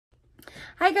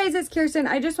Hi guys, it's Kirsten.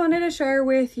 I just wanted to share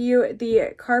with you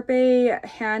the Carpe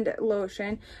Hand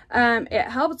Lotion. It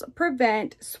helps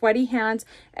prevent sweaty hands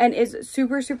and is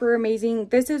super amazing.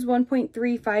 This is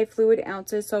 1.35 fluid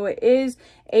ounces, so it is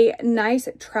a nice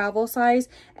travel size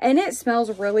and it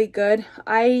smells really good.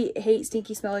 I hate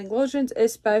stinky smelling lotions,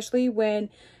 especially when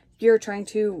you're trying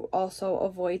to also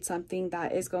avoid something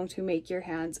that is going to make your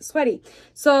hands sweaty.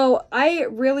 So I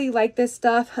really like this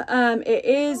stuff. It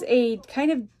is a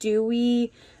kind of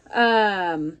dewy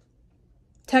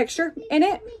texture in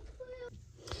it.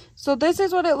 So this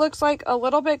is what it looks like. A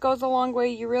little bit goes a long way.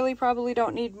 You really probably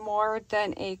don't need more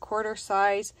than a quarter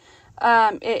size.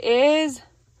 It is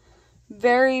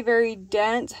very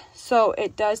dense, so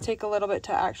it does take a little bit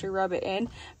to actually rub it in,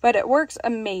 but it works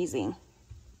amazing.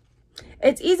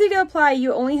 It's easy to apply.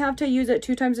 You only have to use it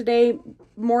 2 times a day.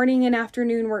 Morning and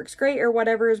afternoon works great, or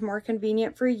whatever is more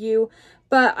convenient for you.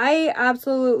 But I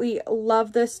absolutely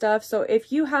love this stuff. So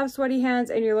if you have sweaty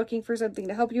hands and you're looking for something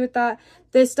to help you with that,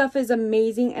 this stuff is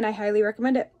amazing and I highly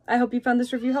recommend it. I hope you found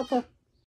this review helpful.